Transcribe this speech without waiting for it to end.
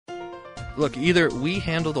Look, either we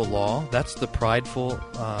handle the law, that's the prideful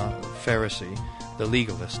Pharisee, the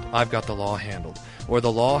legalist, I've got the law handled. Or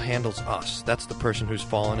the law handles us. That's the person who's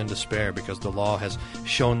fallen in despair because the law has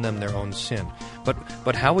shown them their own sin.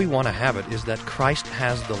 But how we want to have it is that Christ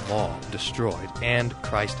has the law destroyed, and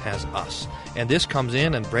Christ has us. And this comes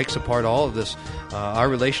in and breaks apart all of this, our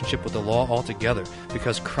relationship with the law altogether,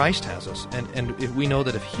 because Christ has us. And if we know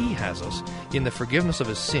that if He has us in the forgiveness of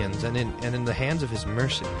His sins and in the hands of His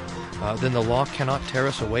mercy, then the law cannot tear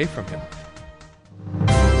us away from Him.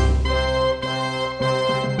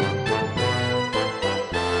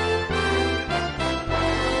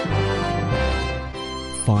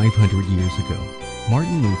 500 years ago,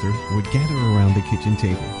 Martin Luther would gather around the kitchen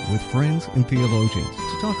table with friends and theologians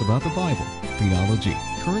to talk about the Bible, theology,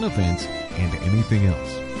 current events, and anything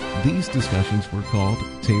else. These discussions were called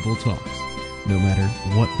table talks. No matter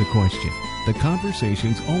what the question, the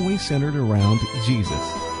conversations always centered around Jesus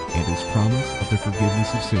and His promise of the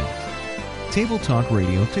forgiveness of sins. Table Talk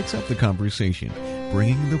Radio takes up the conversation,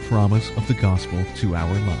 bringing the promise of the gospel to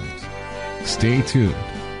our lives. Stay tuned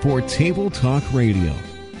for Table Talk Radio.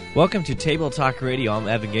 Welcome to Table Talk Radio. I'm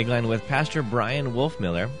Evan Gigline with Pastor Brian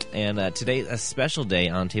Wolfmiller, and today is a special day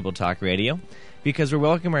on Table Talk Radio because we're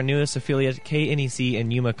welcoming our newest affiliate, KNEC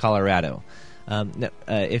in Yuma, Colorado.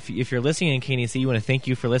 If you're listening in KNEC, we want to thank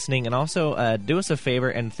you for listening, and also do us a favor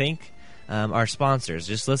and thank our sponsors.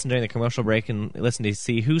 Just listen during the commercial break and listen to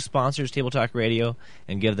see who sponsors Table Talk Radio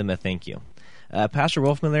and give them a thank you. Pastor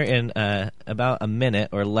Wolfmiller, in about a minute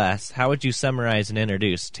or less, how would you summarize and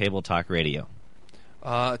introduce Table Talk Radio?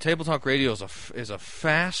 Table Talk Radio is a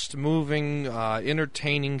fast-moving,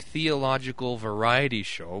 entertaining, theological variety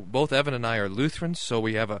show. Both Evan and I are Lutherans, so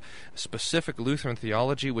we have a specific Lutheran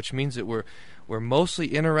theology, which means that we're mostly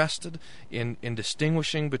interested in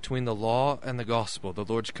distinguishing between the law and the gospel, the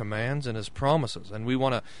Lord's commands and His promises. And we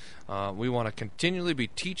want to continually be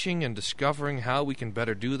teaching and discovering how we can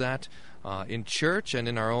better do that in church and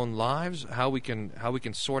in our own lives. How we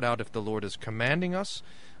can sort out if the Lord is commanding us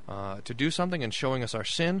to do something and showing us our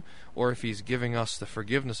sin, or if He's giving us the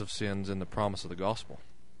forgiveness of sins and the promise of the gospel.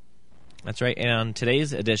 That's right. And on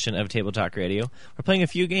today's edition of Table Talk Radio, we're playing a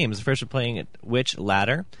few games. First, we're playing Which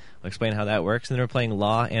Ladder. We'll explain how that works. And then we're playing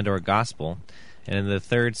Law and or Gospel. And in the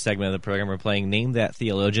third segment of the program, we're playing Name That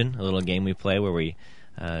Theologian, a little game we play where we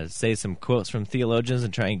say some quotes from theologians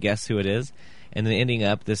and try and guess who it is. And then ending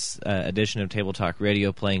up this edition of Table Talk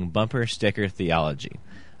Radio playing Bumper Sticker Theology.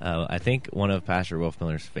 I think one of Pastor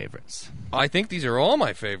Wolfmiller's favorites. I think these are all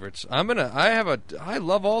my favorites. I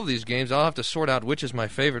love all of these games. I'll have to sort out which is my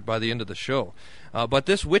favorite by the end of the show. But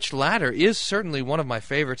this Which Ladder is certainly one of my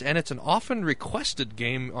favorites, and it's an often requested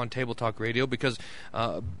game on Table Talk Radio because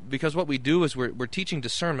what we do is we're teaching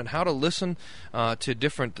discernment, how to listen to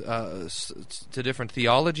different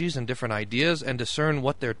theologies and different ideas and discern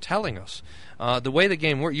what they're telling us. The way the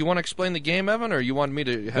game works, you want to explain the game, Evan, or you want me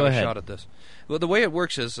to have a shot at this? Well, the way it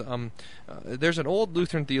works is there's an old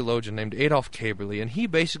Lutheran theologian named Adolf Kaberle, and he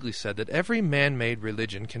basically said that every man-made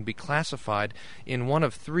religion can be classified in one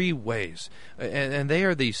of three ways. And they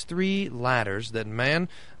are these three ladders that man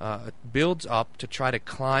builds up to try to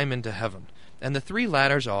climb into heaven. And the three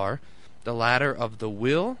ladders are the ladder of the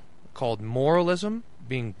will, called moralism,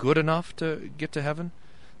 being good enough to get to heaven.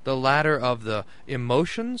 The ladder of the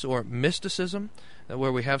emotions, or mysticism,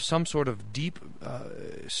 where we have some sort of deep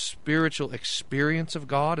spiritual experience of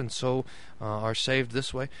God and so are saved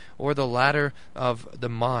this way. Or the ladder of the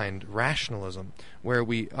mind, rationalism, where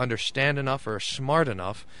we understand enough or are smart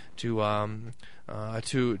enough to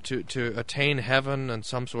attain heaven and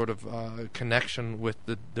some sort of connection with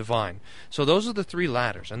the divine. So those are the three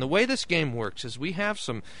ladders. And the way this game works is we have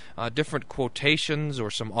some different quotations or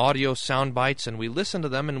some audio sound bites, and we listen to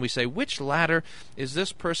them and we say, which ladder is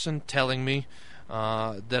this person telling me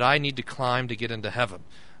that I need to climb to get into heaven?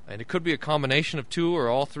 And it could be a combination of two or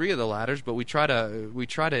all three of the ladders, but we try to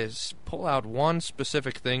pull out one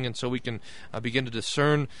specific thing, and so we can begin to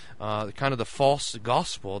discern kind of the false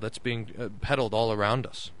gospel that's being peddled all around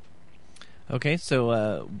us. Okay,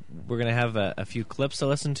 so we're going to have a few clips to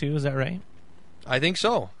listen to, is that right? I think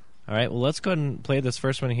so. All right, well, let's go ahead and play this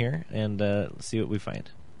first one here and see what we find.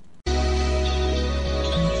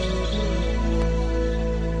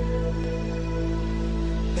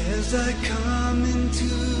 As I come into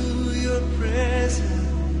your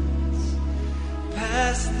presence,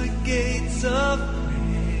 past the gates of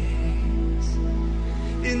praise,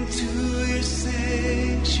 into your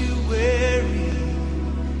sanctuary,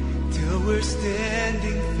 till we're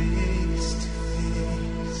standing face to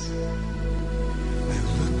face. I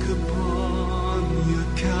look upon your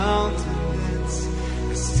countenance,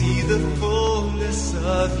 I see the fullness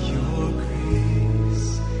of your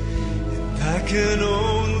grace, and I can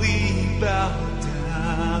only bow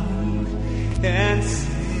down and say,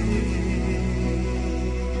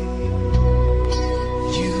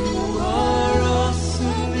 you are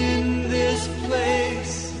awesome in this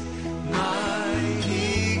place,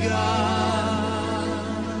 mighty God.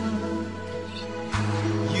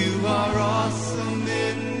 You are awesome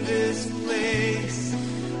in this place,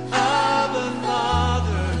 Abba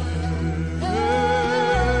Father.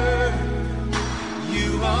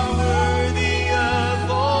 You are worthy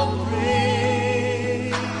of all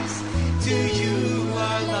praise. To you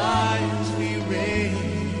our lives we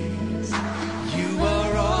raise. You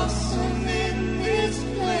are awesome in this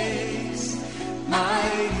place,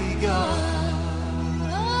 mighty God.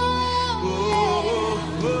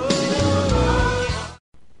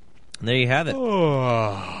 There you have it.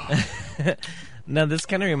 Now, this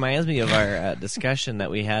kind of reminds me of our discussion that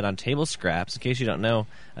we had on Table Scraps. In case you don't know,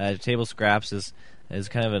 Table Scraps is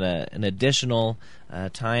kind of an additional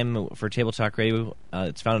time for Table Talk Radio.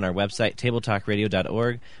 It's found on our website,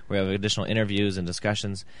 tabletalkradio.org, where we have additional interviews and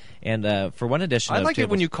discussions. And for one edition I of like it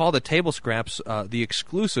Table when you call the Table Scraps the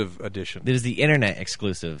exclusive edition. It is the Internet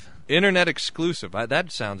exclusive. Internet exclusive.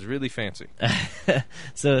 That sounds really fancy.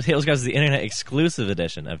 So Table Scraps is the Internet exclusive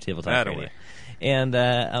edition of Table Talk Radio. And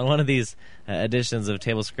on one of these editions of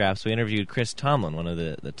Table Scraps, we interviewed Chris Tomlin, one of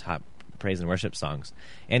the top praise and worship songs.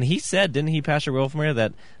 And he said, didn't he, Pastor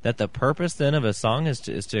Wolfmuller, that the purpose then of a song is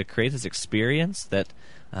to create this experience that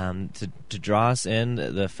to draw us in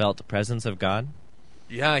the felt presence of God?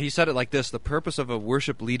 Yeah, he said it like this: the purpose of a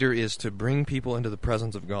worship leader is to bring people into the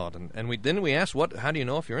presence of God. And we asked, how do you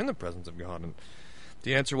know if you're in the presence of God? And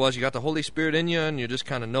the answer was, you got the Holy Spirit in you, and you just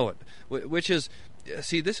kind of know it. Which is,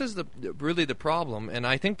 see, this is really the problem, and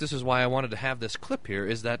I think this is why I wanted to have this clip here,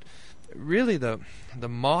 is that really the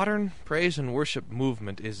modern praise and worship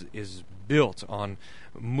movement is built on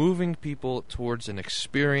moving people towards an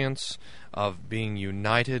experience of being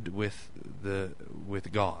united with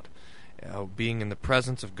God. Being in the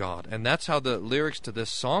presence of God. And that's how the lyrics to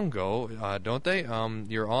this song go, don't they?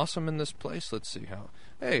 You're awesome in this place. Let's see how.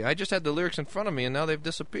 Hey, I just had the lyrics in front of me, and now they've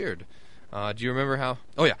disappeared. Do you remember how?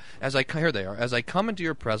 Oh, yeah. Here they are. As I come into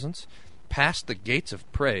your presence, past the gates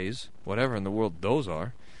of praise, whatever in the world those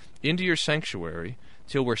are, into your sanctuary,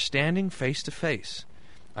 till we're standing face to face.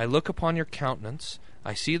 I look upon your countenance.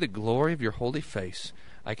 I see the glory of your holy face.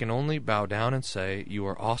 I can only bow down and say, you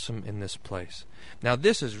are awesome in this place. Now,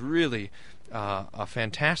 this is really a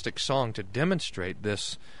fantastic song to demonstrate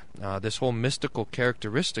this whole mystical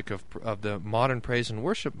characteristic of the modern praise and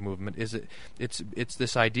worship movement. It's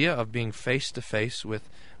this idea of being face to face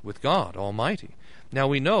with God Almighty. Now,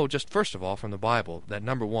 we know, just first of all, from the Bible, that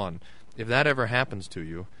number one, if that ever happens to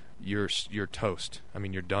you, you're toast. I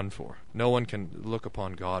mean, you're done for. No one can look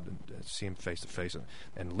upon God and see Him face to face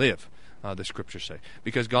and live. The Scriptures say,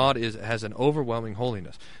 because God has an overwhelming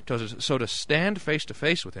holiness. So to stand face to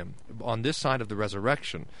face with Him on this side of the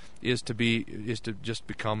resurrection is to just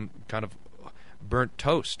become kind of burnt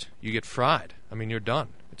toast. You get fried. I mean, you're done.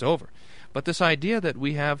 It's over. But this idea that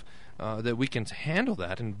we have that we can handle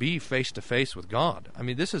that and be face to face with God. I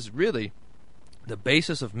mean, this is really the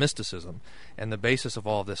basis of mysticism and the basis of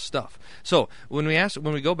all this stuff. So when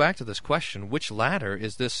we go back to this question, which ladder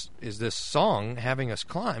is this song having us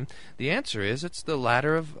climb? The answer is it's the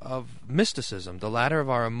ladder of mysticism, the ladder of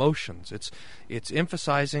our emotions. It's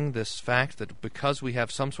emphasizing this fact that because we have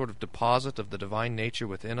some sort of deposit of the divine nature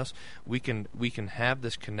within us, we can have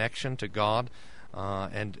this connection to God,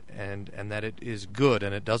 and that it is good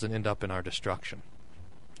and it doesn't end up in our destruction.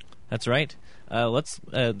 That's right. Let's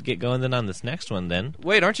get going then on this next one then.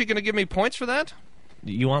 Wait, aren't you going to give me points for that?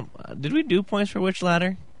 You want? Did we do points for which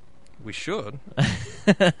ladder? We should.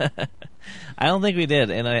 I don't think we did,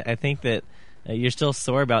 and I think that you're still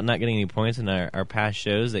sore about not getting any points in our past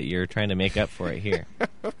shows, that you're trying to make up for it here.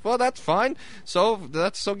 Well, that's fine. So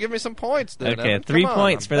give me some points then. Okay, Evan. 3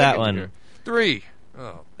 points for that one. Here. 3.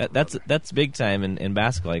 Oh, that's big time in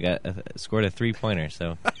basketball. I scored a 3-pointer,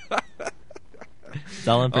 so it's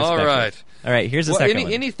all in perspective. All right. Here's the second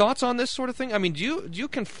one. Any thoughts on this sort of thing? I mean, do you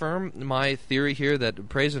confirm my theory here that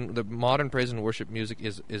the modern praise and worship music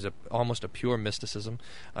is almost a pure mysticism,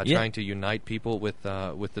 trying to unite people with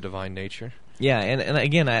the divine nature? Yeah, and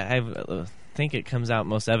again, I think it comes out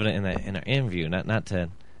most evident in our interview. Not to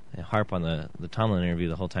harp on the Tomlin interview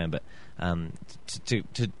the whole time, but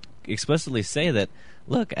to explicitly say that,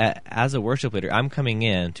 look, as a worship leader, I'm coming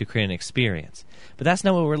in to create an experience. But that's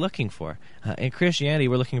not what we're looking for. In Christianity,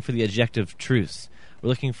 we're looking for the objective truths. We're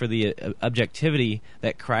looking for the objectivity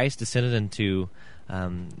that Christ descended into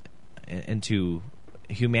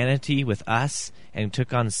humanity with us and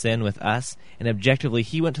took on sin with us, and objectively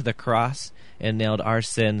he went to the cross and nailed our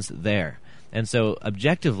sins there. And so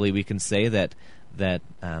objectively we can say that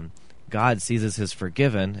God sees us as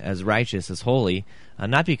forgiven, as righteous, as holy,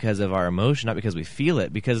 not because of our emotion, not because we feel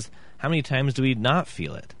it, because how many times do we not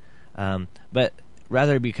feel it? But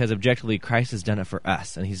rather because objectively Christ has done it for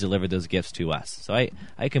us, and he's delivered those gifts to us. So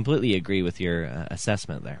I completely agree with your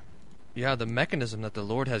assessment there. Yeah, the mechanism that the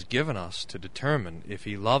Lord has given us to determine if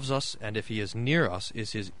he loves us and if he is near us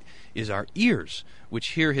is our ears, which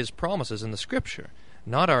hear his promises in the Scripture,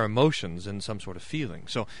 not our emotions and some sort of feeling.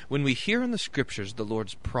 So when we hear in the Scriptures the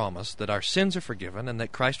Lord's promise that our sins are forgiven and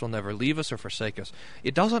that Christ will never leave us or forsake us,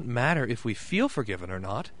 it doesn't matter if we feel forgiven or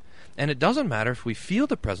not, and it doesn't matter if we feel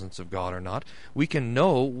the presence of God or not. We can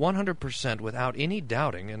know 100% without any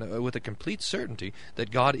doubting and with a complete certainty that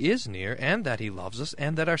God is near and that he loves us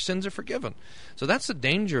and that our sins are forgiven. So that's the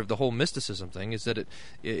danger of the whole mysticism thing, is that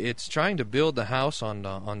it's trying to build the house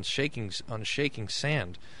on shaking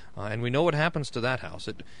sand. And we know what happens to that house.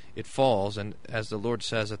 It falls, and as the Lord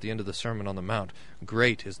says at the end of the Sermon on the Mount,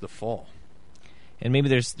 great is the fall. And maybe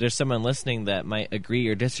there's someone listening that might agree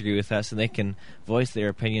or disagree with us, and they can voice their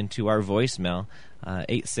opinion to our voicemail.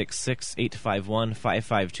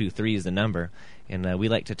 866-851-5523 is the number. And we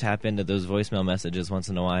like to tap into those voicemail messages once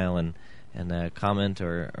in a while and comment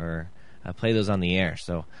or play those on the air.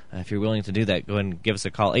 So if you're willing to do that, go ahead and give us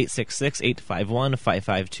a call,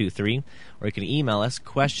 866-851-5523. Or you can email us,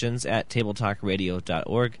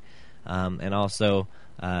 questions@tabletalkradio.org. And also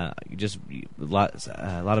just a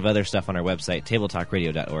lot of other stuff on our website,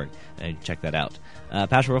 tabletalkradio.org, and check that out.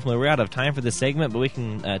 Pastor Wolfmuller, we're out of time for this segment, but we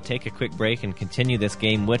can take a quick break and continue this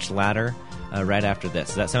game, Which Ladder, right after this.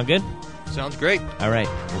 Does that sound good? Sounds great. All right,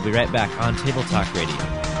 we'll be right back on Table Talk Radio.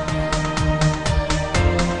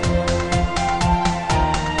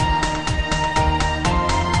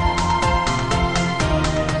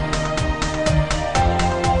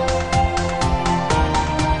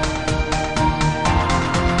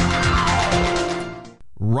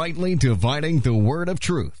 Rightly dividing the word of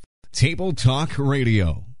truth. Table Talk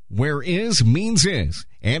Radio, where is means is,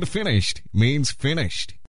 and finished means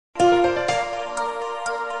finished.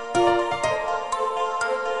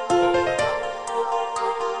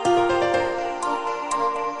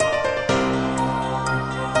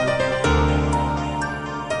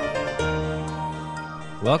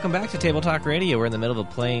 Welcome back to Table Talk Radio. We're in the middle of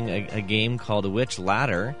playing a game called Which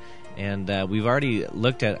Ladder? And we've already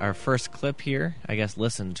looked at our first clip here, I guess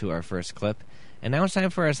listened to our first clip, and now it's time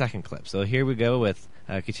for our second clip. So here we go with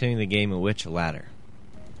continuing the game of Which Ladder.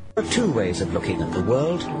 There are two ways of looking at the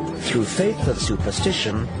world, through faith and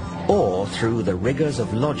superstition, or through the rigors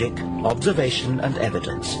of logic, observation and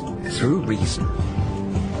evidence, through reason.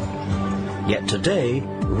 Yet today,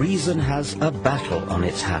 reason has a battle on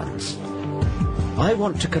its hands. I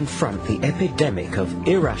want to confront the epidemic of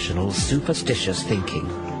irrational, superstitious thinking.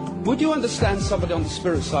 Would you understand somebody on the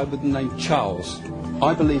spirit side with the name Charles?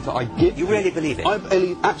 I believe that I get... You really believe it? I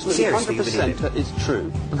believe absolutely Seriously, 100% that it's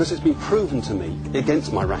true, because it's been proven to me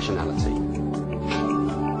against my rationality.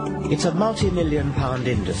 It's a multi-million-pound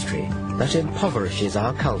industry that impoverishes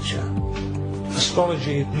our culture.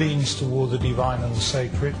 Astrology leans toward the divine and the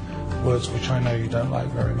sacred, words which I know you don't like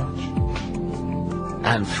very much.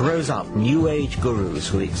 And throws up New Age gurus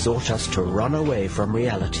who exhort us to run away from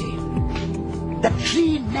reality. The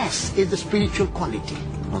tree-ness is the spiritual quality.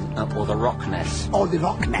 Or the rockness. Or the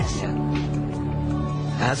rockness. Yeah.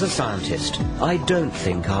 As a scientist, I don't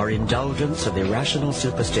think our indulgence of irrational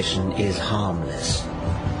superstition is harmless.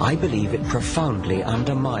 I believe it profoundly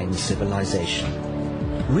undermines civilization.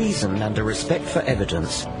 Reason and a respect for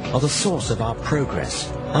evidence are the source of our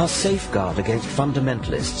progress, our safeguard against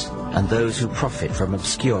fundamentalists and those who profit from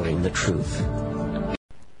obscuring the truth.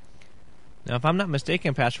 Now, if I'm not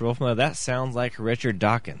mistaken, Pastor Wolfmuller, that sounds like Richard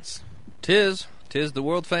Dawkins. Tis the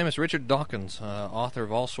world-famous Richard Dawkins, author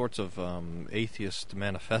of all sorts of atheist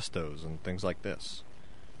manifestos and things like this.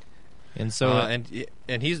 And so, and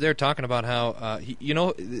he's there talking about how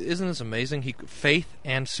isn't this amazing? Faith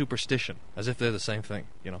and superstition, as if they're the same thing,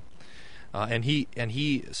 and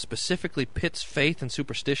he specifically pits faith and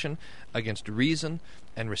superstition against reason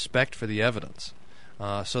and respect for the evidence.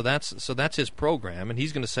 So that's his program, and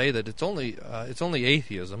he's going to say that it's only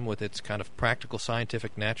atheism with its kind of practical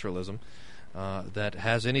scientific naturalism that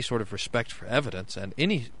has any sort of respect for evidence, and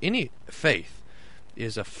any faith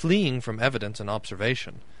is a fleeing from evidence and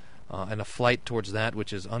observation, and a flight towards that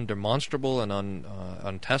which is undemonstrable and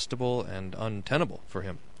untestable and untenable for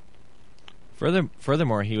him.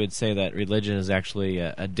 Furthermore, he would say that religion is actually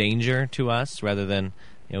a danger to us, rather than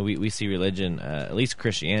we see religion, at least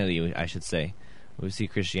Christianity, I should say, we see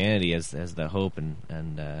Christianity as the hope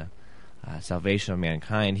and salvation of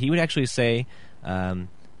mankind. He would actually say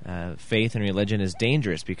faith and religion is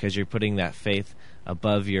dangerous because you're putting that faith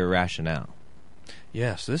above your rationale.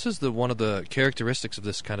 Yes, this is one of the characteristics of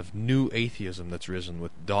this kind of new atheism that's risen,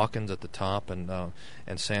 with Dawkins at the top and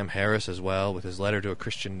Sam Harris as well, with his letter to a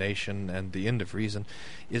Christian nation and the End of Reason.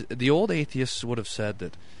 The old atheists would have said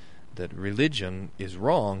that religion is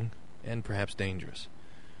wrong and perhaps dangerous.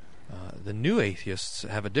 The new atheists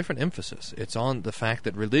have a different emphasis. It's on the fact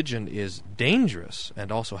that religion is dangerous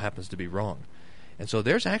and also happens to be wrong. And so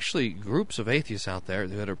there's actually groups of atheists out there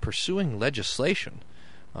that are pursuing legislation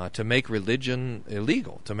to make religion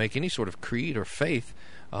illegal, to make any sort of creed or faith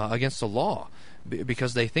against the law,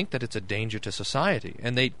 because they think that it's a danger to society.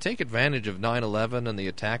 And they take advantage of 9/11 and the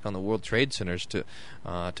attack on the World Trade Centers to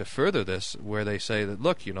further this, where they say that,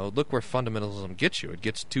 look where fundamentalism gets you. It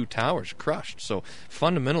gets 2 towers crushed. So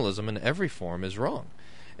fundamentalism in every form is wrong.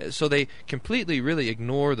 So they completely really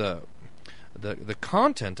ignore the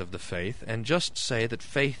content of the faith and just say that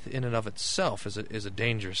faith in and of itself is a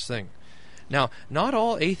dangerous thing. Now, not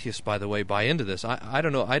all atheists, by the way, buy into this. I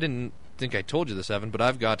don't know. I didn't think I told you this, Evan, but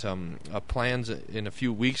I've got plans in a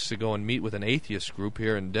few weeks to go and meet with an atheist group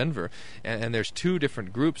here in Denver. And there's 2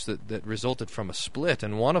 different groups that resulted from a split.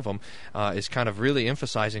 And one of them is kind of really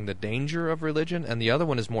emphasizing the danger of religion, and the other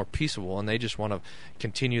one is more peaceable, and they just want to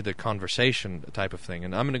continue the conversation type of thing.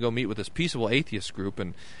 And I'm going to go meet with this peaceable atheist group,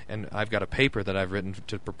 and I've got a paper that I've written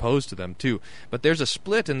to propose to them, too. But there's a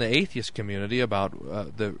split in the atheist community about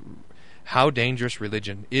how dangerous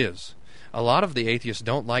religion is. A lot of the atheists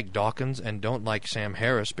don't like Dawkins and don't like Sam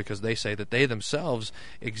Harris because they say that they themselves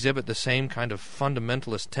exhibit the same kind of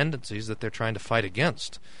fundamentalist tendencies that they're trying to fight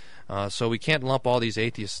against. So we can't lump all these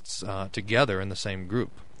atheists together in the same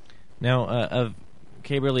group. Now, of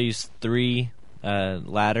Caberly's 3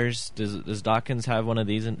 ladders, does Dawkins have one of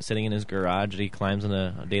these sitting in his garage that he climbs on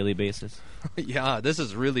a daily basis? Yeah, this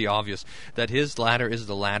is really obvious that his ladder is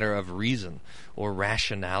the ladder of reason or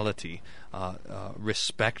rationality,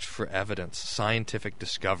 respect for evidence, scientific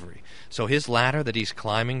discovery. So his ladder that he's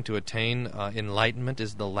climbing to attain enlightenment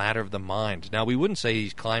is the ladder of the mind. Now, we wouldn't say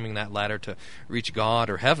he's climbing that ladder to reach God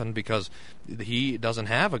or heaven, because he doesn't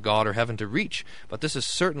have a God or heaven to reach. But this is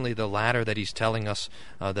certainly the ladder that he's telling us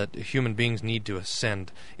that human beings need to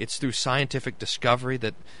ascend. It's through scientific discovery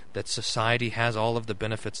that society has all of the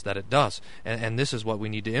benefits that it does. And this is what we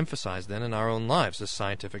need to emphasize then in our own lives, this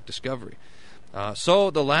scientific discovery. So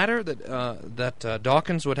the ladder that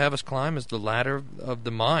Dawkins would have us climb is the ladder of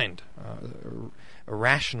the mind,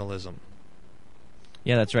 rationalism.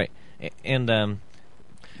 Yeah, that's right. And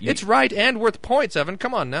it's right and worth points, Evan.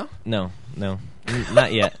 Come on now. No,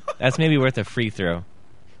 not yet. That's maybe worth a free throw.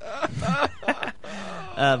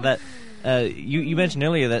 But you mentioned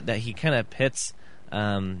earlier that he kind of pits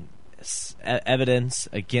evidence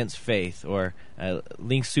against faith, or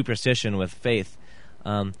links superstition with faith.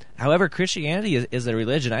 However, Christianity is a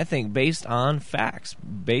religion, I think, based on facts,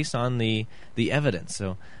 based on the evidence.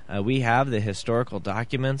 So we have the historical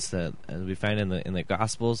documents that we find in the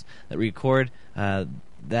Gospels that record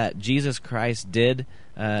that Jesus Christ did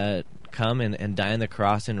come and die on the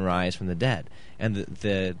cross and rise from the dead. And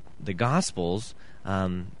the Gospels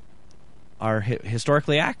are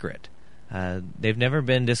historically accurate. They've never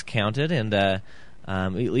been discounted, and at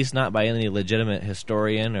least not by any legitimate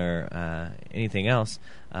historian or anything else.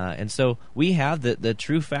 And so we have the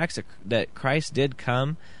true facts that Christ did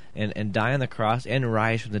come and die on the cross and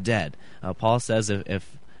rise from the dead. Paul says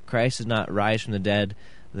if Christ did not rise from the dead,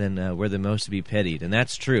 then we're the most to be pitied. And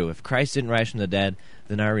that's true. If Christ didn't rise from the dead,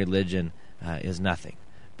 then our religion is nothing.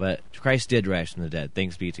 But Christ did rise from the dead.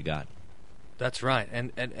 Thanks be to God. That's right.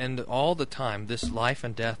 And all the time, this life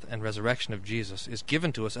and death and resurrection of Jesus is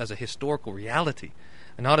given to us as a historical reality,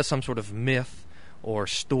 and not as some sort of myth or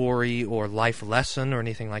story or life lesson or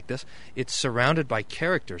anything like this. It's surrounded by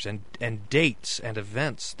characters and dates and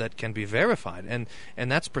events that can be verified.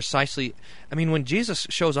 And that's precisely, when Jesus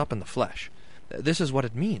shows up in the flesh, this is what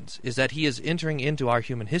it means, is that he is entering into our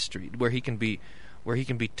human history where he can be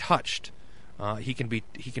touched. He can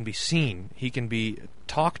be seen. He can be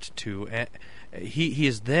talked to. He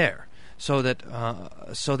is there, so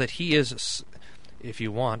that he is, if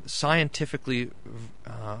you want, scientifically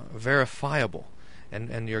verifiable.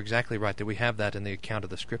 And you're exactly right that we have that in the account of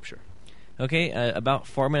the Scripture. Okay, about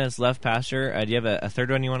 4 minutes left, Pastor. Do you have a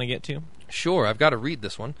third one you want to get to? Sure, I've got to read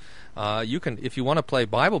this one. You can, if you want to play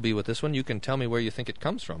Bible Bee with this one, you can tell me where you think it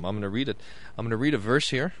comes from. I'm going to read it. I'm going to read a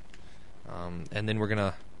verse here, and then we're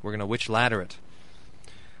gonna which ladder it.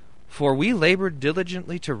 For we labored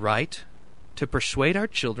diligently to write, to persuade our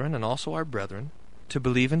children and also our brethren to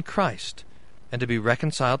believe in Christ, and to be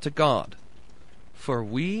reconciled to God. For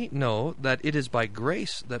we know that it is by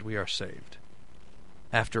grace that we are saved,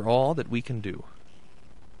 after all that we can do.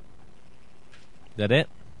 That it?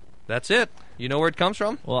 That's it. You know where it comes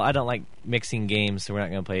from? Well, I don't like mixing games, so we're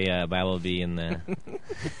not going to play Bible Bee in the...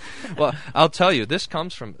 Well, I'll tell you, this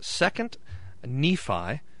comes from 2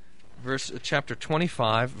 Nephi, chapter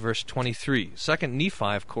 25, verse 23. 2 Nephi,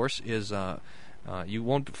 of course, is... you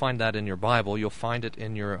won't find that in your Bible. You'll find it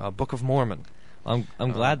in your Book of Mormon. I'm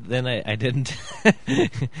glad then I didn't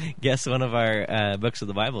guess one of our books of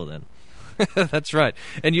the Bible then. That's right.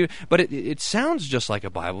 But it sounds just like a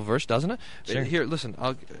Bible verse, doesn't it? Sure. Here, listen.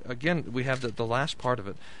 Again, we have the last part of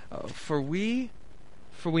it. For we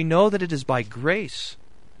know that it is by grace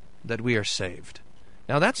that we are saved.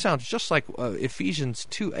 Now that sounds just like Ephesians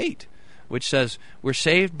 2:8, which says we're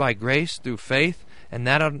saved by grace through faith, and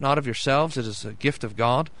that not of yourselves. It is a gift of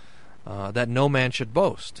God, that no man should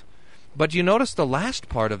boast. But you notice the last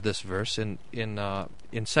part of this verse in 2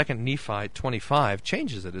 Nephi 25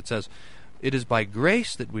 changes it. It says, "It is by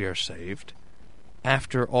grace that we are saved,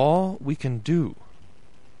 after all we can do."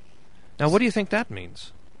 Now, what do you think that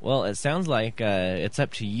means? Well, it sounds like it's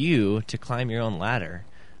up to you to climb your own ladder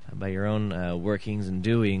by your own workings and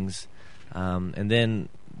doings, and then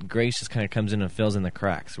grace just kind of comes in and fills in the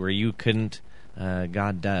cracks where you couldn't.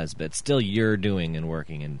 God does, but still you're doing and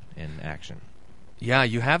working in action. Yeah,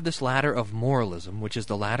 you have this ladder of moralism, which is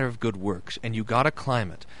the ladder of good works, and you got to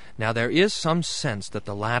climb it. Now, there is some sense that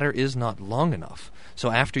the ladder is not long enough.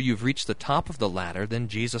 So after you've reached the top of the ladder, then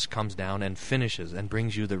Jesus comes down and finishes and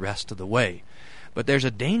brings you the rest of the way. But there's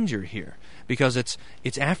a danger here, because it's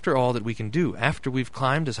after all that we can do, after we've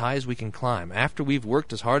climbed as high as we can climb, after we've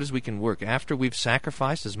worked as hard as we can work, after we've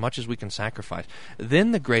sacrificed as much as we can sacrifice,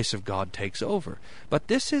 then the grace of God takes over. But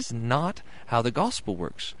this is not how the gospel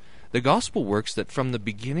works. The gospel works that from the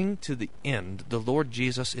beginning to the end, the Lord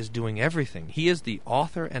Jesus is doing everything. He is the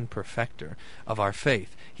author and perfecter of our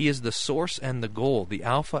faith. He is the source and the goal, the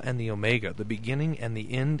Alpha and the Omega, the beginning and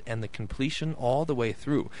the end and the completion all the way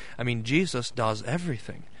through. I mean, Jesus does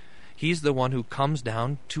everything. He's the one who comes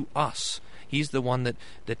down to us. He's the one that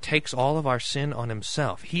takes all of our sin on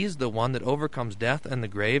himself. He's the one that overcomes death and the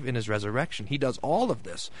grave in his resurrection. He does all of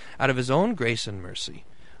this out of his own grace and mercy,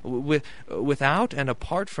 without and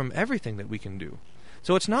apart from everything that we can do.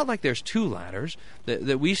 So it's not like there's two ladders,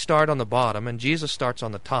 that we start on the bottom and Jesus starts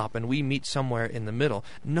on the top and we meet somewhere in the middle.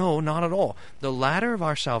 No, not at all. The ladder of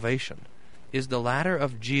our salvation is the ladder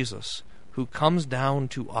of Jesus, who comes down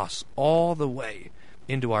to us all the way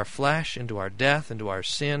into our flesh, into our death, into our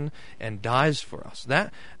sin, and dies for us.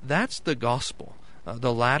 That's the gospel,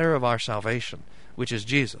 the ladder of our salvation, which is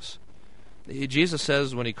Jesus. Jesus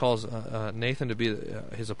says when he calls Nathan to be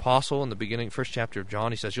his apostle in the beginning, first chapter of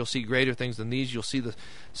John, he says, "You'll see greater things than these. You'll see the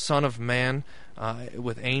Son of Man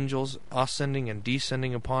with angels ascending and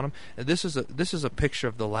descending upon him." And this is a picture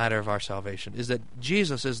of the ladder of our salvation, is that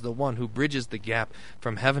Jesus is the one who bridges the gap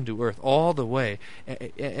from heaven to earth all the way,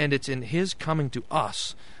 and it's in his coming to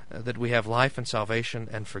us that we have life and salvation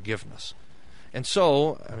and forgiveness. And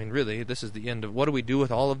so, I mean, really, this is the end of what do we do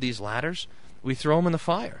with all of these ladders? We throw them in the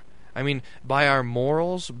fire. I mean, by our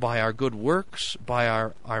morals, by our good works, by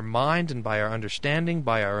our mind and by our understanding,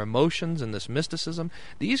 by our emotions and this mysticism,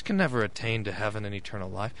 these can never attain to heaven and eternal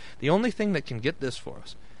life. The only thing that can get this for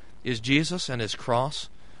us is Jesus and his cross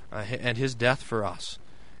and his death for us.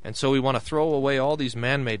 And so we want to throw away all these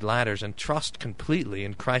man-made ladders and trust completely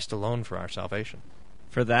in Christ alone for our salvation.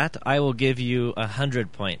 For that, I will give you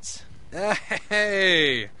 100 points.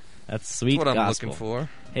 Hey! That's sweet That's what gospel. I'm looking for.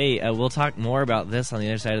 Hey, we'll talk more about this on the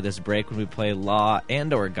other side of this break when we play Law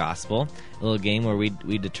and or Gospel, a little game where we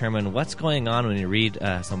determine what's going on when you read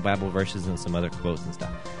some Bible verses and some other quotes and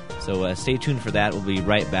stuff. So stay tuned for that. We'll be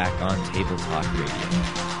right back on Table Talk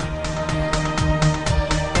Radio.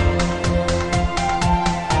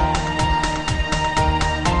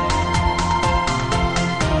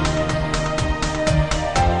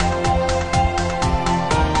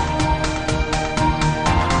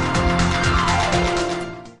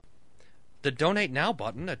 The Donate Now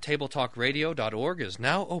button at tabletalkradio.org is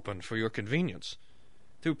now open for your convenience.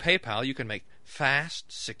 Through PayPal, you can make fast,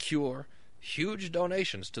 secure, huge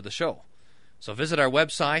donations to the show. So visit our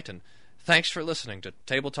website, and thanks for listening to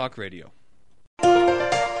Table Talk Radio.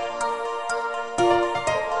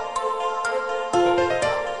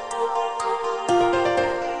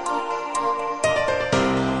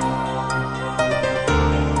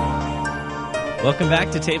 Welcome back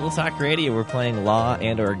to Table Talk Radio. We're playing Law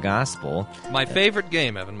and or Gospel. My favorite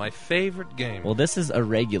game, Evan. My favorite game. Well, this is a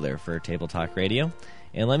regular for Table Talk Radio.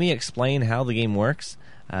 And let me explain how the game works.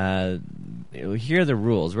 here are the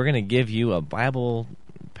rules. We're going to give you a Bible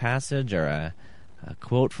passage or a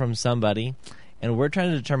quote from somebody, and we're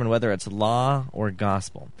trying to determine whether it's law or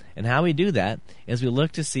gospel. And how we do that is we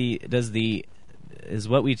look to see, is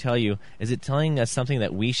what we tell you, is it telling us something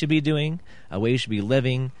that we should be doing, a way we should be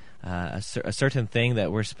living, a certain thing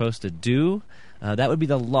that we're supposed to do? That would be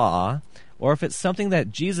the law. Or if it's something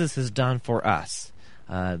that Jesus has done for us,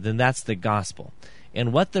 then that's the gospel.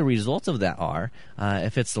 And what the results of that are,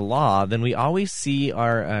 if it's the law, then we always see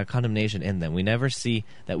our condemnation in them. We never see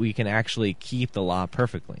that we can actually keep the law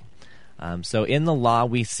perfectly. So in the law,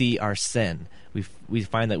 we see our sin. We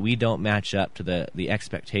find that we don't match up to the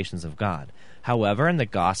expectations of God. However, in the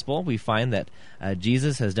gospel, we find that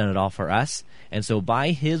Jesus has done it all for us, and so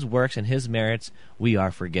by his works and his merits, we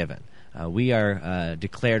are forgiven. We are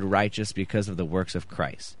declared righteous because of the works of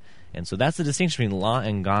Christ. And so that's the distinction between law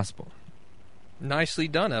and gospel. Nicely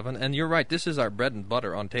done, Evan. And you're right, this is our bread and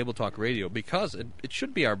butter on Table Talk Radio, because it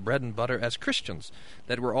should be our bread and butter as Christians,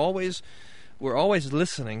 that we're always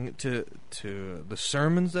listening to the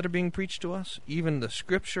sermons that are being preached to us, even the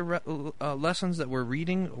scripture lessons that we're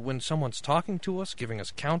reading when someone's talking to us, giving us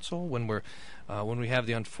counsel, when we have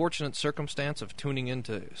the unfortunate circumstance of tuning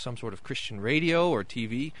into some sort of Christian radio or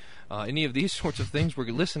TV, any of these sorts of things, we're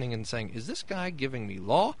listening and saying, is this guy giving me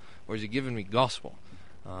law or is he giving me gospel?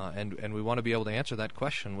 And we want to be able to answer that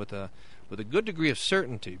question with a good degree of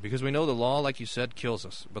certainty, because we know the law, like you said, kills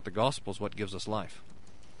us, but the gospel is what gives us life.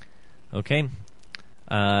 Okay.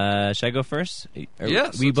 Should I go first?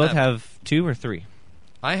 Yes. We both have 2 or 3?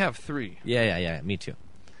 I have 3. Yeah. Me too.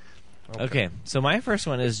 Okay. So my first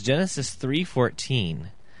one is Genesis 3:14,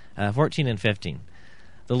 14 and 15.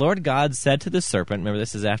 The Lord God said to the serpent, remember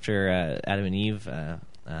this is after Adam and Eve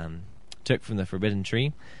took from the forbidden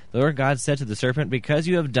tree. The Lord God said to the serpent, because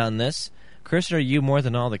you have done this, cursed are you more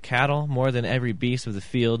than all the cattle, more than every beast of the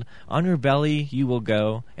field. On your belly you will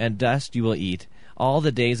go, and dust you will eat all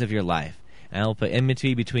the days of your life. And I will put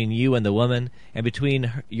enmity between you and the woman, and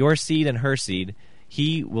between your seed and her seed.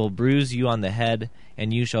 He will bruise you on the head,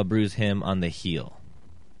 and you shall bruise him on the heel.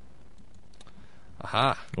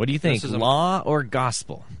 Aha. What do you think, law or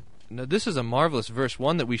gospel? Now, this is a marvelous verse,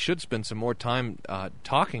 one that we should spend some more time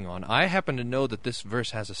talking on. I happen to know that this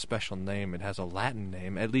verse has a special name. It has a Latin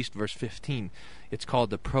name, at least verse 15. It's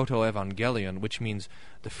called the Proto-Evangelion, which means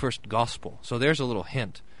the first gospel. So there's a little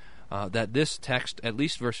hint that this text, at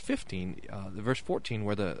least verse 15, the verse 14,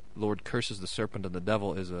 where the Lord curses the serpent and the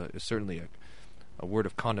devil, is certainly a word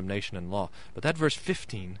of condemnation and law. But that verse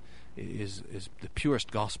 15 is the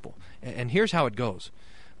purest gospel. And here's how it goes.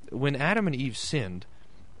 When Adam and Eve sinned,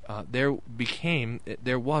 there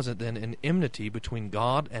was then an enmity between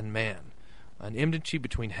God and man, an enmity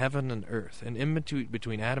between heaven and earth, an enmity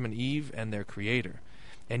between Adam and Eve and their Creator.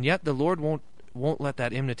 And yet the Lord won't let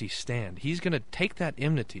that enmity stand. He's going to take that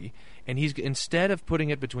enmity, and he's, instead of putting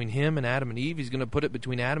it between him and Adam and Eve, he's going to put it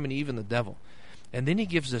between Adam and Eve and the devil. And then he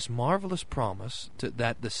gives this marvelous promise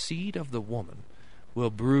that the seed of the woman will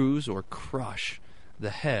bruise or crush the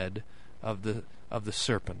head of the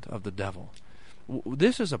serpent, of the devil.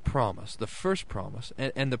 This is a promise, the first promise,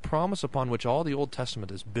 and the promise upon which all the Old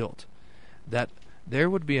Testament is built, that there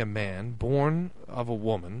would be a man born of a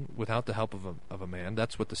woman without the help of a man.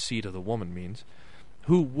 That's what the seed of the woman means,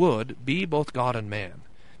 who would be both God and man.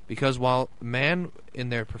 Because while man in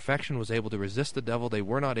their perfection was able to resist the devil, they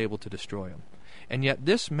were not able to destroy him. And yet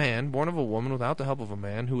this man, born of a woman without the help of a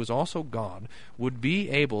man, who is also God, would be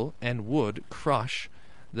able and would crush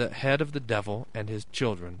the head of the devil and his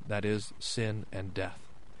children, that is, sin and death.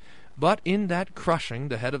 But in that crushing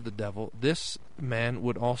the head of the devil, this man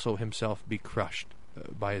would also himself be crushed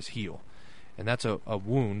by his heel. And that's a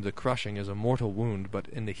wound. The crushing is a mortal wound, but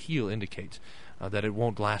in the heel indicates that it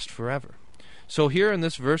won't last forever. So here in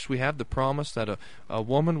this verse we have the promise that a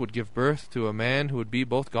woman would give birth to a man who would be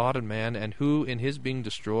both God and man, and who, in his being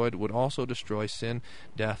destroyed, would also destroy sin,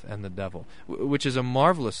 death, and the devil, which is a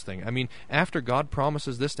marvelous thing. I mean, after God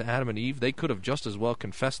promises this to Adam and Eve, they could have just as well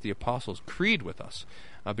confessed the Apostles' Creed with us,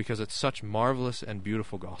 because it's such marvelous and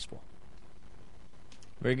beautiful gospel.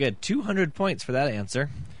 Very good. 200 points for that answer.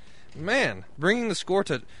 Man, bringing the score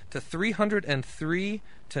to 303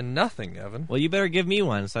 to nothing, Evan. Well, you better give me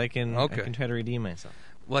one so I can try to redeem myself.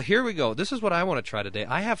 Well, here we go. This is what I want to try today.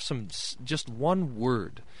 I have just one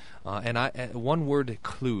word, one word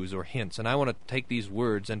clues or hints, and I want to take these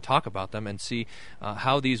words and talk about them and see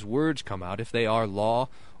how these words come out, if they are law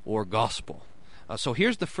or gospel. So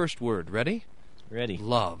here's the first word. Ready? Ready.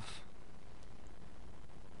 Love.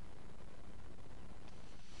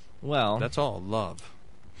 Well, that's all. Love.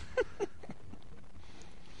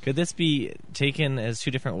 Could this be taken as two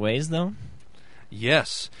different ways, though?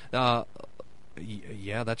 Yes.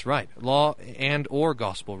 Yeah, that's right. Law and or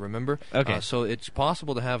gospel, remember? Okay. So it's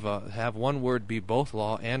possible to have one word be both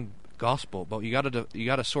law and gospel, but you got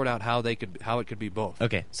to sort out how it could be both.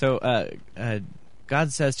 Okay. So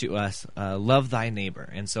God says to us, love thy neighbor.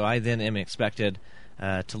 And so I then am expected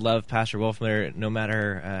to love Pastor Wolfmiller no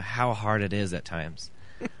matter how hard it is at times.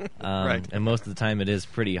 Right. And most of the time it is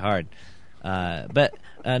pretty hard. But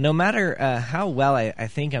no matter how well I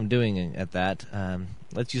think I'm doing at that,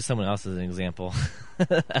 let's use someone else as an example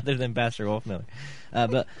other than Pastor Wolfmiller.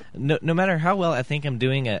 But no matter how well I think I'm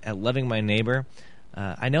doing at loving my neighbor,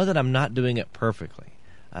 I know that I'm not doing it perfectly.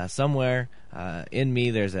 Somewhere in me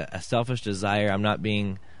there's a selfish desire. I'm not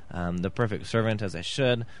being the perfect servant as I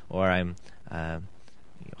should, or I'm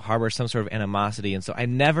harbor some sort of animosity, and so I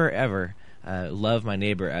never ever love my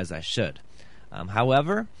neighbor as I should.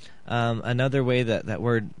 However, another way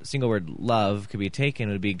that single word love could be taken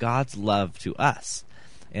would be God's love to us.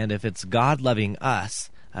 And if it's God loving us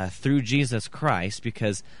through Jesus Christ,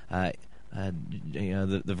 because the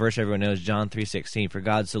verse everyone knows, John 3:16, for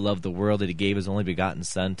God so loved the world that he gave his only begotten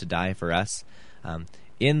Son to die for us.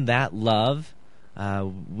 In that love,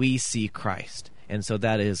 we see Christ, and so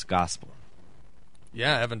that is gospel.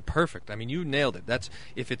 Yeah, Evan, perfect. I mean, you nailed it. That's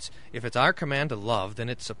if it's our command to love, then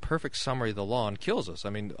it's a perfect summary of the law and kills us. I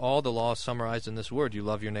mean, all the law is summarized in this word: you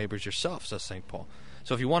love your neighbors yourself, says St. Paul.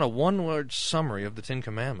 So if you want a one-word summary of the Ten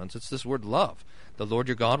Commandments, it's this word love. The Lord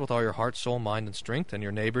your God with all your heart, soul, mind, and strength, and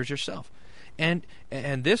your neighbors yourself. And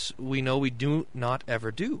this we know we do not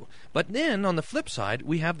ever do. But then, on the flip side,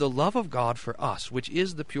 we have the love of God for us, which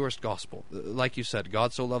is the purest gospel. Like you said,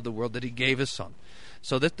 God so loved the world that he gave his Son.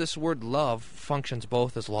 So that this word love functions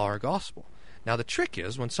both as law or gospel. Now the trick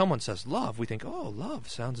is, when someone says love, we think, oh, love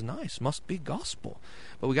sounds nice, must be gospel.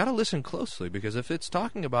 But we got to listen closely, because if it's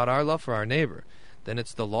talking about our love for our neighbor, then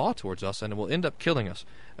it's the law towards us, and it will end up killing us,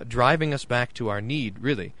 driving us back to our need,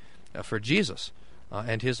 really, for Jesus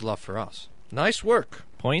and his love for us. Nice work.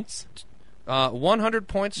 Points? 100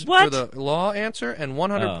 points What? for the law answer and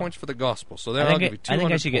 100 points for the gospel. So then I'll give you 200 I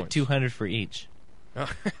think I should points. get 200 for each.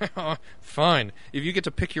 Fine. If you get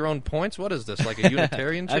to pick your own points, what is this, like a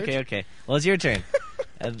Unitarian church? Okay. Well, it's your turn.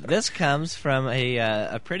 This comes from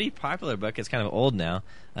a pretty popular book. It's kind of old now,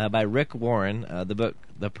 by Rick Warren, the book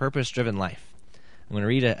The Purpose-Driven Life. I'm going to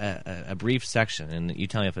read a brief section, and you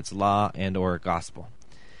tell me if it's law and or gospel.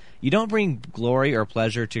 You don't bring glory or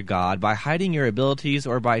pleasure to God by hiding your abilities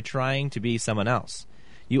or by trying to be someone else.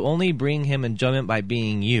 You only bring him enjoyment by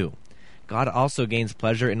being you. God also gains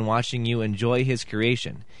pleasure in watching you enjoy his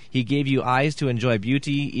creation. He gave you eyes to enjoy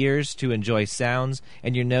beauty, ears to enjoy sounds,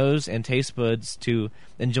 and your nose and taste buds to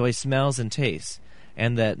enjoy smells and tastes,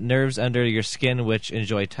 and the nerves under your skin which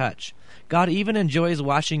enjoy touch. God even enjoys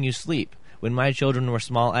watching you sleep. When my children were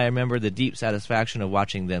small, I remember the deep satisfaction of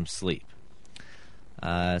watching them sleep.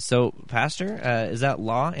 So, Pastor, is that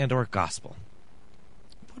law and or gospel?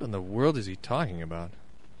 What in the world is he talking about?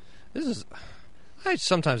 I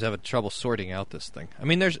sometimes have trouble sorting out this thing. I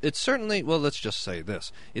mean, it's certainly, well, let's just say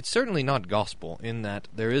this. It's certainly not gospel in that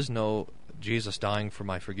there is no Jesus dying for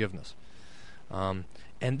my forgiveness. And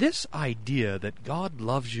this idea that God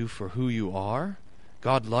loves you for who you are,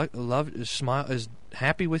 God is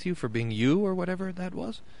happy with you for being you, or whatever that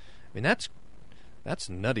was. I mean, that's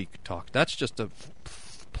nutty talk. That's just a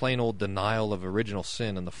plain old denial of original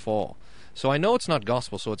sin and the fall. So I know it's not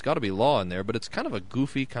gospel, so it's got to be law in there, but it's kind of a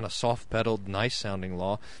goofy, kind of soft-pedaled, nice-sounding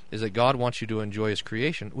law, is that God wants you to enjoy his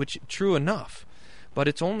creation, which, true enough, but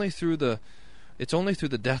it's only through the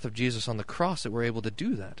death of Jesus on the cross that we're able to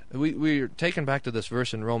do that. We're taken back to this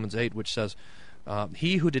verse in Romans 8, which says,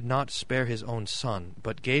 he who did not spare his own Son,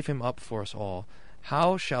 but gave him up for us all,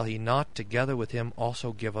 how shall he not together with him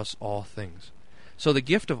also give us all things? So the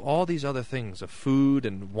gift of all these other things, of food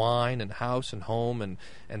and wine and house and home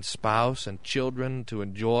and spouse and children to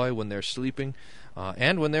enjoy when they're sleeping,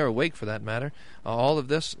 and when they're awake for that matter, all of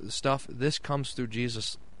this stuff, this comes through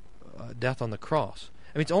Jesus' death on the cross.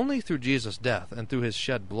 I mean, it's only through Jesus' death and through his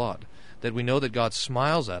shed blood that we know that God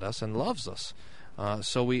smiles at us and loves us.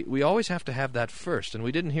 So we always have to have that first, and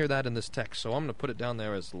we didn't hear that in this text, so I'm going to put it down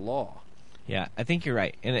there as law. Yeah, I think you're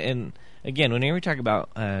right. And again, whenever we talk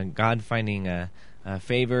about God finding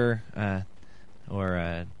favor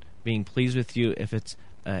or being pleased with you,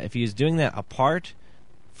 if he's doing that apart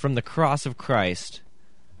from the cross of Christ,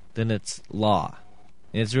 then it's law.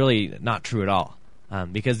 And it's really not true at all,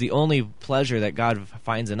 because the only pleasure that God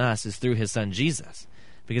finds in us is through his Son Jesus.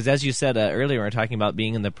 Because as you said earlier, we were talking about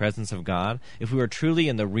being in the presence of God. If we were truly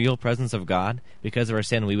in the real presence of God, because of our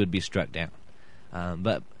sin, we would be struck down.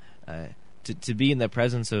 But to be in the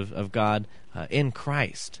presence of God in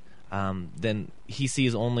Christ, then he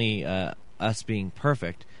sees only us being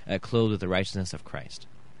perfect, clothed with the righteousness of Christ.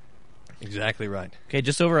 Exactly right. Okay,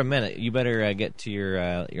 just over a minute. You better get to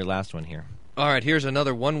your last one here. All right, here's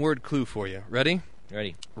another one-word clue for you. Ready?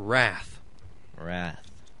 Ready. Wrath. Wrath.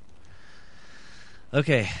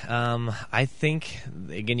 Okay, I think,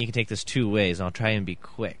 again, you can take this two ways. I'll try and be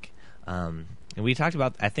quick. And we talked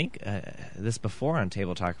about, I think, this before on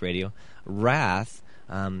Table Talk Radio. Wrath,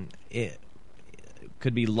 it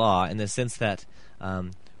could be law in the sense that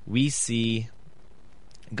we see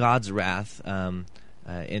God's wrath in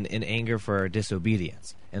anger for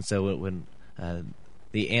disobedience. And so when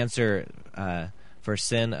the answer for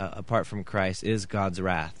sin apart from Christ is God's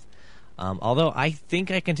wrath. Although I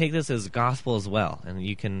think I can take this as gospel as well, and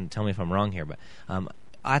you can tell me if I'm wrong here, but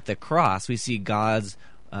at the cross we see God's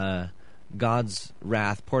wrath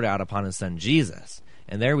poured out upon His Son Jesus,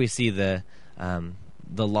 and there we see the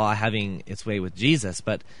law having its way with Jesus.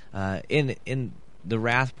 But in the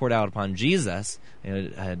wrath poured out upon Jesus,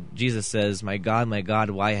 Jesus says, my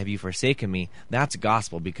God, why have you forsaken me?" That's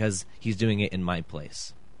gospel because He's doing it in my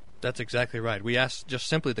place. That's exactly right. We ask just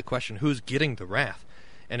simply the question, who's getting the wrath?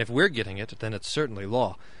 And if we're getting it, then it's certainly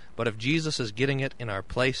law. But if Jesus is getting it in our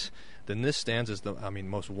place, then this stands as the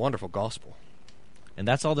most wonderful gospel. And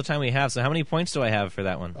that's all the time we have. So how many points do I have for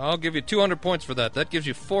that one? I'll give you 200 points for that. That gives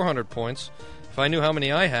you 400 points. If I knew how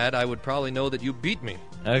many I had, I would probably know that you beat me.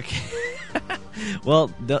 Okay. Well,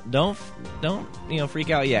 don't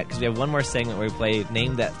freak out yet, because we have one more segment where we play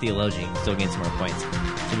Name That Theologian and still gain some more points.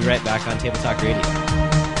 We'll be right back on Table Talk Radio.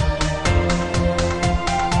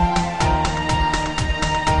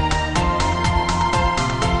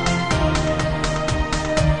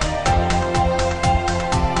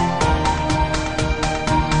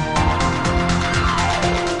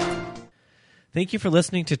 Thank you for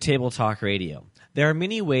listening to Table Talk Radio. There are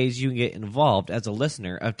many ways you can get involved as a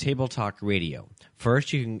listener of Table Talk Radio.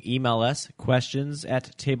 First, you can email us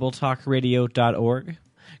questions@tabletalkradio.org.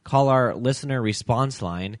 Call our listener response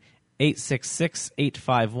line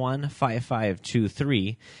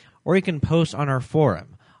 866-851-5523, or you can post on our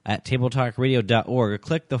forum at tabletalkradio.org.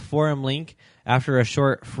 Click the forum link. After a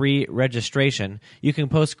short free registration, you can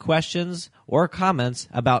post questions or comments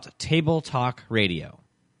about Table Talk Radio.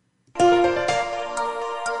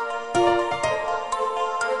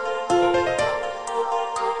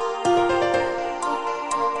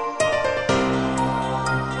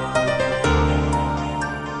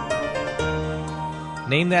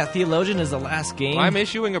 Name That Theologian is the last game. I'm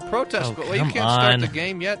issuing a protest, but you can't start the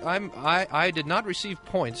game yet. I did not receive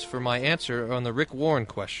points for my answer on the Rick Warren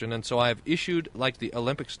question, and so I've issued, like the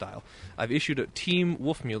Olympic style, Team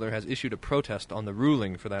Wolfmuller has issued a protest on the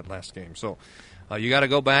ruling for that last game. So you got to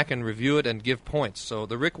go back and review it and give points. So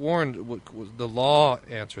the Rick Warren was the law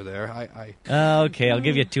answer there. Okay, I'll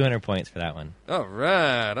give you 200 points for that one. All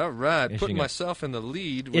right. Putting myself in the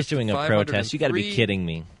lead with issuing a protest. You got to be kidding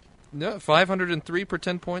me. No, 503 per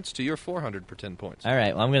 10 points to your 400 per 10 points. All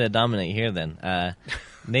right, well, I'm going to dominate here then.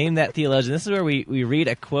 Name That Theologian. This is where we read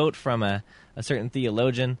a quote from a certain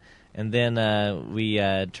theologian, and then we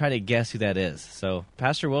try to guess who that is. So,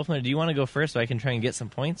 Pastor Wolfman, do you want to go first so I can try and get some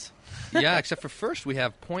points? Yeah, except for first, we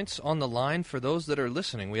have points on the line for those that are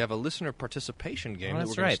listening. We have a listener participation game that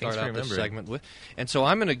we're going to start out this segment with. And so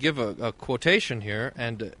I'm going to give a quotation here,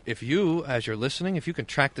 and if you, as you're listening, if you can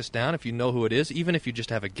track this down, if you know who it is, even if you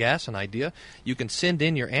just have a guess, an idea, you can send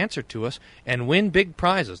in your answer to us and win big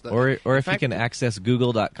prizes. Or if you can access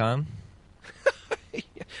Google.com.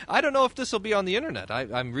 I don't know if this will be on the internet.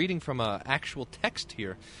 I'm reading from actual text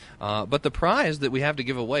here. But the prize that we have to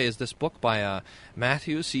give away is this book by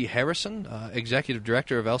Matthew C. Harrison, Executive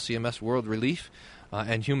Director of LCMS World Relief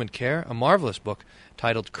and Human Care, a marvelous book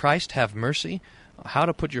titled Christ Have Mercy, How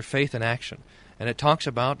to Put Your Faith in Action. And it talks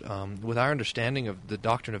about, with our understanding of the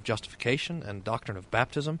doctrine of justification and doctrine of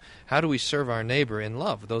baptism, how do we serve our neighbor in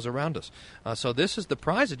love, those around us. So this is the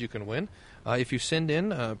prize that you can win if you send in,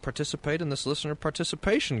 participate in this listener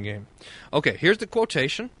participation game. Okay, here's the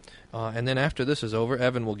quotation, and then after this is over,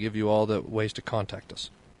 Evan will give you all the ways to contact us.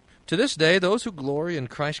 To this day, those who glory in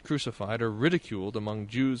Christ crucified are ridiculed among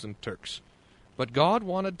Jews and Turks. But God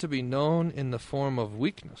wanted to be known in the form of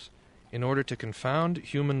weakness in order to confound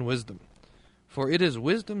human wisdom. For it is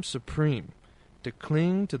wisdom supreme to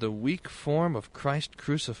cling to the weak form of Christ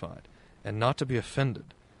crucified and not to be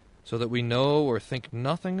offended, so that we know or think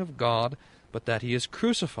nothing of God but that He is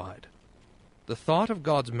crucified. The thought of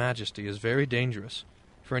God's majesty is very dangerous,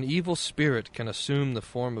 for an evil spirit can assume the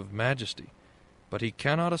form of majesty, but he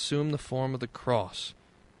cannot assume the form of the cross,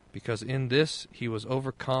 because in this he was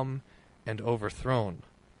overcome and overthrown.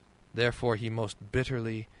 Therefore he most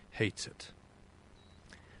bitterly hates it.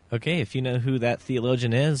 Okay, if you know who that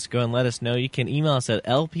theologian is, go and let us know. You can email us at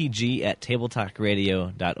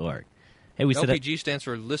lpg@tabletalkradio.org. Hey, LPG stands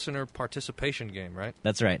for Listener Participation Game, right?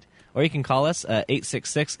 That's right. Or you can call us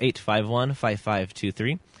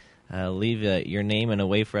 866-851-5523. Leave your name and a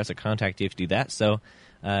way for us to contact you if you do that. So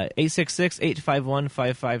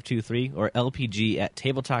 866-851-5523 or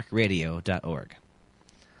lpg@tabletalkradio.org.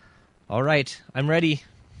 All right, I'm ready.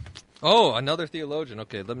 Oh, another theologian.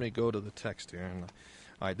 Okay, let me go to the text here.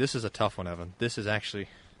 All right, this is a tough one, Evan. This is actually,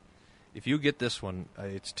 if you get this one,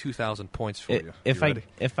 it's 2,000 points for you. If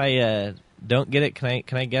I don't get it, can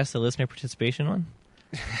I guess the listener participation one?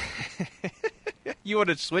 You want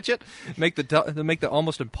to switch it? Make the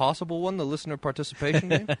almost impossible one the listener participation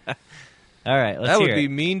game? All right, let's that hear would be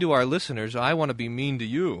it. Mean to our listeners. I want to be mean to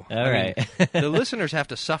you. All right. The listeners have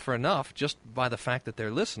to suffer enough just by the fact that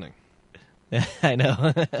they're listening. I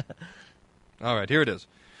know. All right, here it is.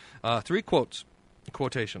 3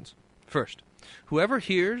 quotations. First, whoever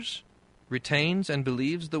hears, retains, and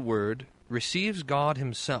believes the word receives God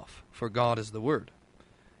himself, for God is the word.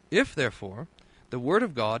 If, therefore, the word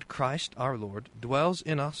of God, Christ our Lord, dwells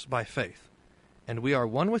in us by faith, and we are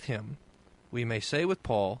one with him, we may say with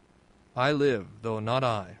Paul, I live, though not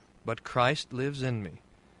I, but Christ lives in me,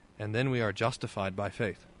 and then we are justified by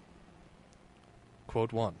faith.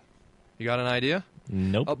 Quote 1. You got an idea?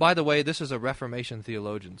 Nope. Oh, by the way, this is a Reformation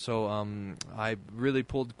theologian, so I really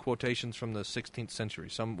pulled quotations from the 16th century,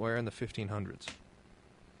 somewhere in the 1500s.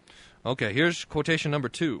 Okay, here's quotation number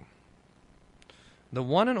 2. The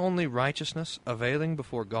one and only righteousness availing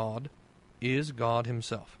before God is God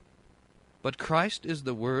himself. But Christ is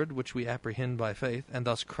the word which we apprehend by faith, and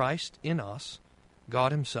thus Christ in us,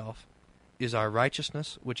 God himself, is our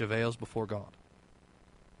righteousness which avails before God.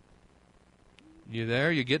 You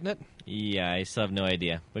there? You getting it? Yeah, I still have no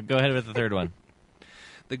idea. But go ahead with the third one.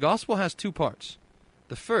 The gospel has 2 parts.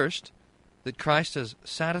 The first, that Christ has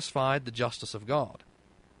satisfied the justice of God.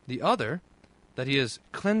 The other, that he has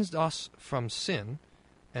cleansed us from sin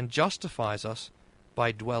and justifies us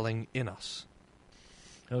by dwelling in us.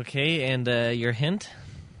 Okay, and your hint?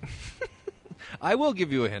 I will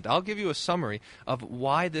give you a hint. I'll give you a summary of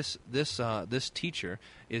why this teacher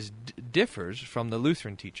differs from the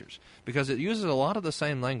Lutheran teachers, because it uses a lot of the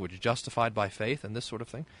same language, justified by faith and this sort of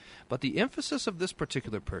thing. But the emphasis of this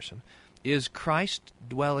particular person is Christ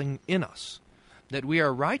dwelling in us, that we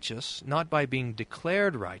are righteous not by being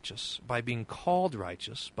declared righteous, by being called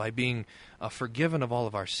righteous, by being forgiven of all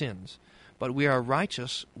of our sins, but we are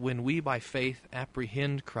righteous when we by faith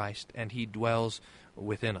apprehend Christ and he dwells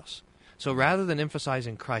within us. So rather than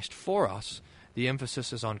emphasizing Christ for us, the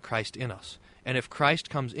emphasis is on Christ in us. And if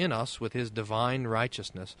Christ comes in us with his divine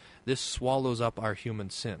righteousness, this swallows up our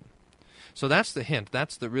human sin. So that's the hint.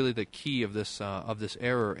 That's really the key of this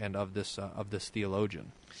error and of this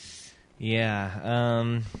theologian.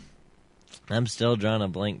 Yeah, I'm still drawing a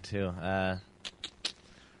blank too.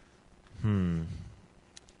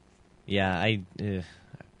 Yeah,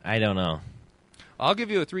 I don't know. I'll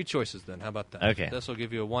give you 3 choices then. How about that? Okay. This will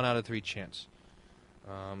give you a 1 out of 3 chance.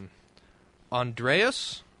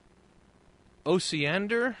 Andreas,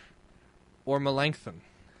 Osiander, or Melanchthon?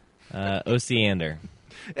 Osiander.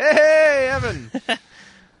 Hey, Evan!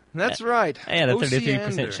 That's right. I had a 33%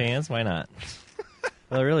 Osiander. chance. Why not?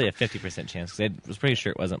 Well, really a 50% chance, because I was pretty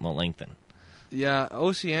sure it wasn't Melanchthon. Yeah,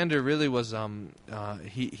 Osiander really was.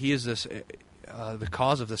 He is this. The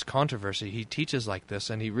cause of this controversy. He teaches like this,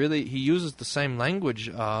 and he uses the same language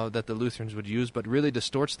that the Lutherans would use, but really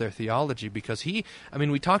distorts their theology, because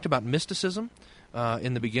we talked about mysticism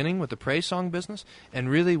in the beginning with the praise song business, and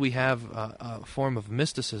really we have a form of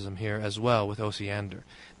mysticism here as well with Osiander,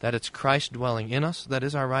 that it's Christ dwelling in us that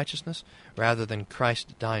is our righteousness, rather than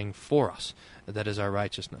Christ dying for us that is our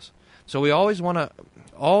righteousness. So we always want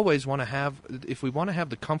to have, if we want to have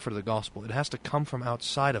the comfort of the gospel, it has to come from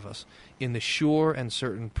outside of us in the sure and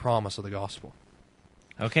certain promise of the gospel.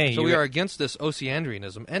 Okay. So we are against this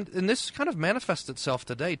Osiandrianism, and this kind of manifests itself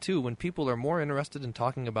today too, when people are more interested in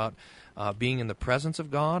talking about being in the presence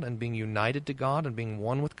of God and being united to God and being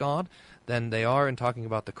one with God than they are in talking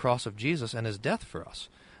about the cross of Jesus and his death for us,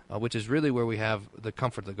 which is really where we have the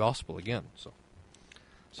comfort of the gospel again. So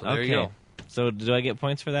there you go. So do I get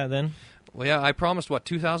points for that then? Well, yeah, I promised,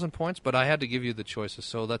 2,000 points, but I had to give you the choices,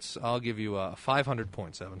 so I'll give you 500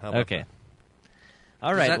 points, Evan. How about that?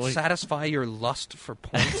 All right. Does that satisfy your lust for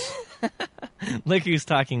points? Look who's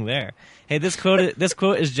talking there. Hey, this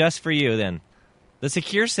quote is just for you then. The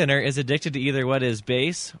secure sinner is addicted to either what is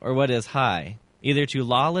base or what is high, either to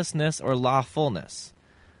lawlessness or lawfulness.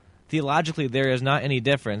 Theologically, there is not any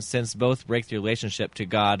difference, since both break the relationship to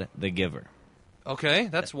God, the giver. Okay,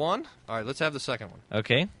 that's one. All right, let's have the second one.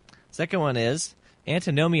 Okay. Second one is,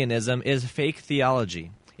 antinomianism is fake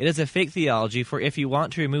theology. It is a fake theology, for if you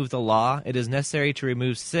want to remove the law, it is necessary to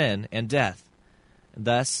remove sin and death.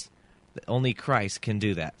 Thus, only Christ can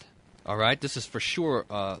do that. All right, this is for sure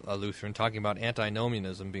a Lutheran, talking about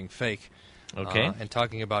antinomianism being fake. Okay. And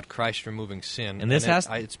talking about Christ removing sin. And this has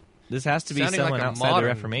to be someone like outside the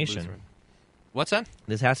Reformation. Lutheran. What's that?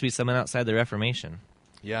 This has to be someone outside the Reformation.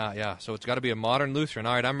 Yeah. So it's got to be a modern Lutheran.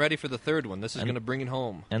 All right, I'm ready for the third one. This is going to bring it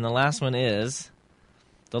home. And the last one is,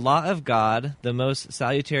 the law of God, the most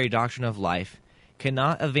salutary doctrine of life,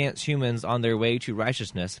 cannot advance humans on their way to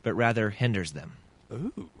righteousness, but rather hinders them.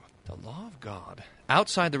 Ooh, the law of God.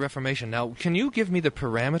 Outside the Reformation. Now, can you give me the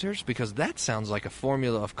parameters? Because that sounds like a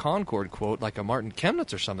Formula of Concord quote, like a Martin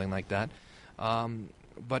Chemnitz or something like that.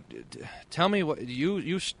 But tell me,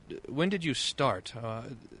 when did you start?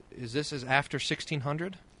 Is this after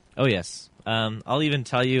 1600? Oh, yes. I'll even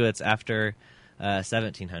tell you it's after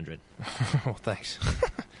 1700. Well, thanks.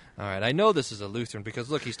 All right, I know this is a Lutheran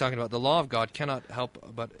because, look, he's talking about the law of God cannot help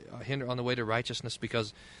but hinder on the way to righteousness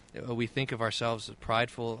because we think of ourselves as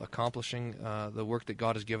prideful, accomplishing the work that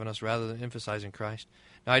God has given us rather than emphasizing Christ.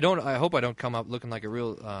 Now, I hope I don't come up looking like a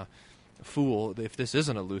real fool if this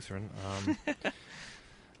isn't a Lutheran.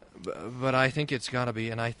 But I think it's got to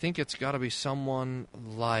be, and I think it's got to be someone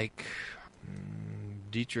like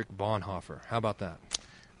Dietrich Bonhoeffer. How about that?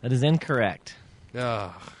 That is incorrect.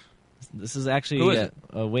 Ugh. This is actually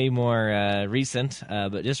a way more recent,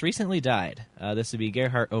 but just recently died. This would be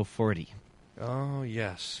Gerhard O'Forty. Oh,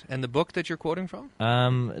 yes. And the book that you're quoting from?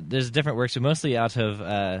 There's different works, but mostly out of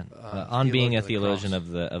On Being a Theologian of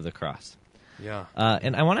the Cross. Yeah.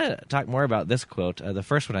 And I want to talk more about this quote, the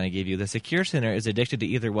first one I gave you. The secure sinner is addicted to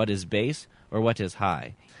either what is base or what is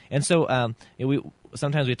high. And so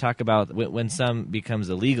sometimes we talk about when some becomes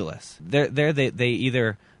a legalist. They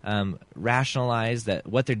either rationalize that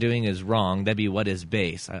what they're doing is wrong. That'd be what is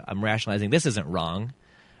base. I'm rationalizing this isn't wrong.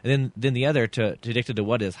 And then the other, to addicted to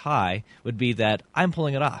what is high, would be that I'm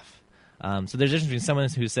pulling it off. So there's a difference between someone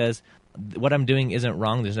who says, what I'm doing isn't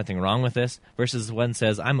wrong, there's nothing wrong with this, versus one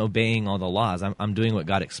says, I'm obeying all the laws, I'm doing what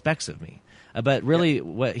God expects of me. But really,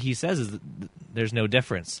 what he says is that there's no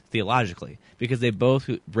difference theologically, because they both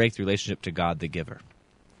break the relationship to God, the giver.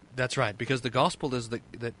 That's right, because the gospel is that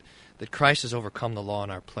Christ has overcome the law in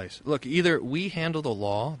our place. Look, either we handle the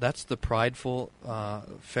law, that's the prideful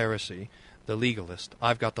Pharisee, the legalist,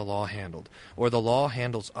 I've got the law handled. Or the law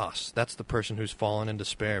handles us. That's the person who's fallen in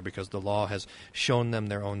despair because the law has shown them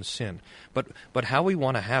their own sin. But how we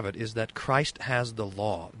want to have it is that Christ has the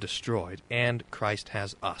law destroyed and Christ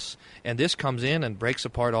has us. And this comes in and breaks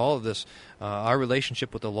apart all of this, our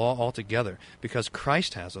relationship with the law altogether, because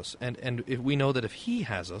Christ has us. And if we know that if He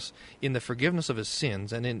has us in the forgiveness of His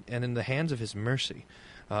sins and in the hands of His mercy,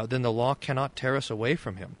 then the law cannot tear us away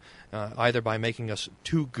from Him, either by making us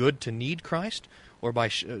too good to need Christ or by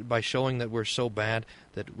showing that we're so bad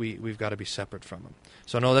that we've got to be separate from Him.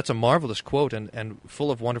 So no, that's a marvelous quote and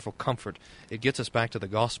full of wonderful comfort. It gets us back to the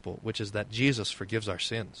gospel, which is that Jesus forgives our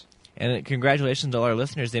sins. And congratulations to all our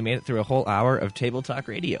listeners. They made it through a whole hour of Table Talk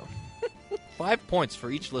Radio. 5 points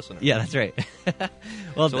for each listener. Yeah, that's right.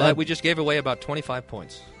 Well, so we just gave away about 25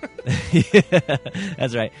 points. Yeah,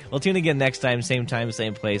 that's right. Well, tune again next time, same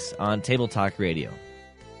place on Table Talk Radio.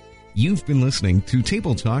 You've been listening to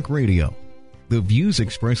Table Talk Radio. The views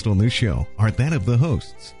expressed on this show are that of the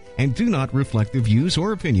hosts and do not reflect the views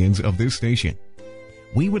or opinions of this station.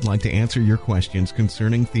 We would like to answer your questions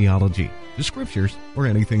concerning theology, the scriptures, or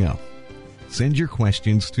anything else. Send your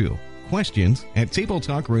questions to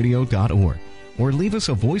questions@tabletalkradio.org or leave us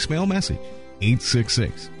a voicemail message,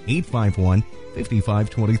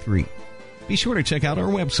 866-851-5523. Be sure to check out our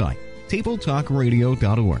website,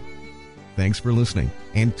 tabletalkradio.org. Thanks for listening,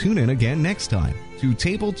 and tune in again next time to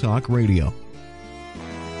Table Talk Radio.